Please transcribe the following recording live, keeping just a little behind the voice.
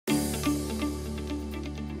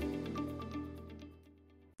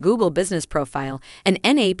Google Business Profile and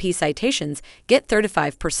NAP citations get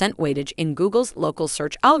 35% weightage in Google's local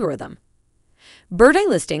search algorithm. Birdeye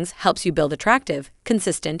Listings helps you build attractive,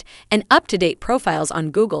 consistent, and up-to-date profiles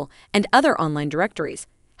on Google and other online directories,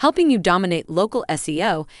 helping you dominate local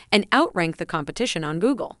SEO and outrank the competition on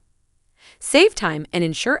Google. Save time and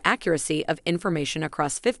ensure accuracy of information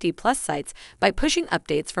across 50-plus sites by pushing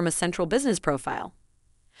updates from a central business profile.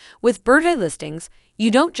 With Birdeye Listings, you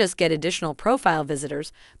don't just get additional profile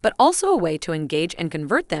visitors, but also a way to engage and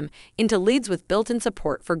convert them into leads with built-in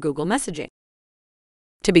support for Google messaging.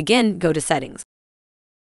 To begin, go to Settings.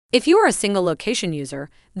 If you are a single location user,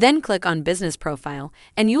 then click on Business Profile,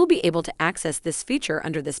 and you will be able to access this feature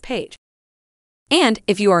under this page. And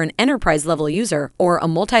if you are an enterprise-level user or a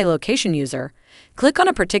multi-location user, click on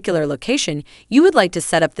a particular location you would like to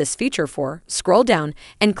set up this feature for, scroll down,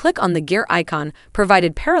 and click on the gear icon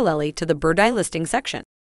provided parallelly to the Birdeye Listing section.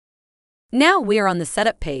 Now we are on the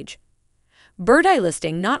Setup page. Birdeye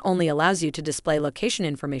Listing not only allows you to display location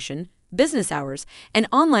information, business hours, and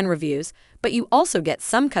online reviews, but you also get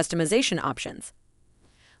some customization options.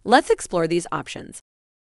 Let's explore these options.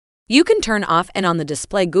 You can turn off and on the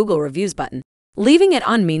Display Google Reviews button. Leaving it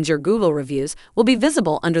on means your Google reviews will be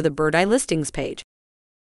visible under the Birdeye Listings page.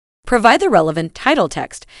 Provide the relevant title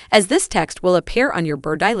text, as this text will appear on your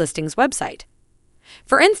Birdeye Listings website.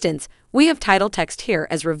 For instance, we have title text here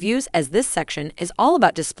as reviews, as this section is all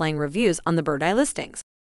about displaying reviews on the Birdeye Listings.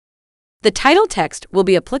 The title text will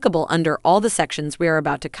be applicable under all the sections we are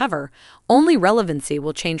about to cover, only relevancy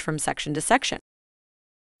will change from section to section.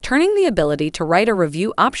 Turning the ability to write a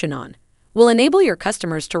review option on will enable your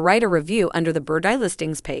customers to write a review under the Birdeye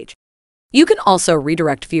Listings page. You can also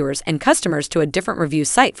redirect viewers and customers to a different review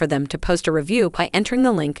site for them to post a review by entering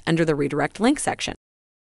the link under the Redirect Link section.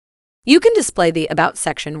 You can display the About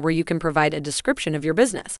section where you can provide a description of your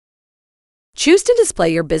business. Choose to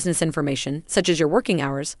display your business information, such as your working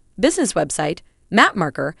hours, business website, map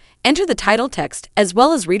marker, enter the title text, as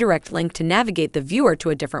well as redirect link to navigate the viewer to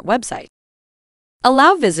a different website.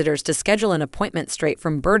 Allow visitors to schedule an appointment straight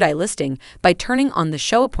from Birdeye Listing by turning on the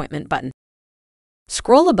Show Appointment button.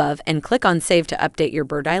 Scroll above and click on Save to update your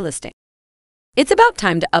Birdeye Listing. It's about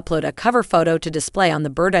time to upload a cover photo to display on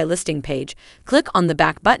the Birdeye Listing page. Click on the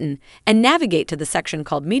Back button and navigate to the section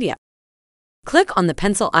called Media. Click on the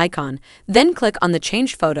pencil icon, then click on the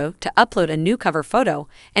Change Photo to upload a new cover photo,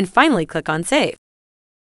 and finally click on Save.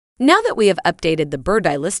 Now that we have updated the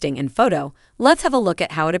Birdeye Listing and photo, let's have a look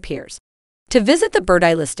at how it appears. To visit the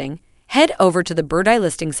Birdeye Listing, head over to the Birdeye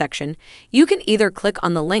Listing section. You can either click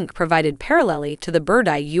on the link provided parallelly to the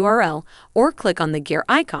Birdeye URL or click on the gear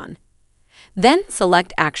icon. Then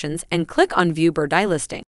select Actions and click on View Birdeye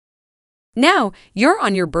Listing. Now you're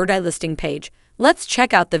on your Birdeye Listing page. Let's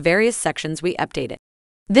check out the various sections we updated.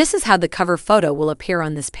 This is how the cover photo will appear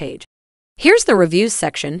on this page. Here's the Reviews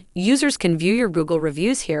section. Users can view your Google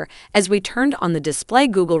reviews here, as we turned on the Display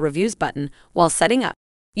Google Reviews button while setting up.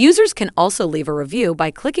 Users can also leave a review by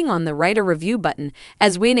clicking on the Write a Review button,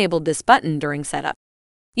 as we enabled this button during setup.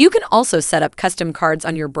 You can also set up custom cards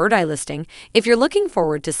on your Birdeye Listing. If you're looking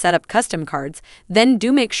forward to set up custom cards, then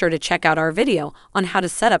do make sure to check out our video on how to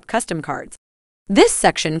set up custom cards. This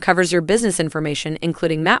section covers your business information,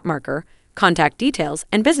 including map marker, contact details,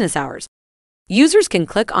 and business hours. Users can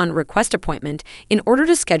click on Request Appointment in order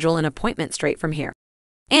to schedule an appointment straight from here.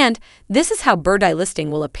 And this is how Birdeye Listing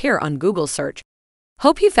will appear on Google search.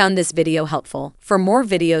 Hope you found this video helpful. For more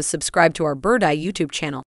videos, subscribe to our Birdeye YouTube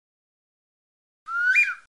channel.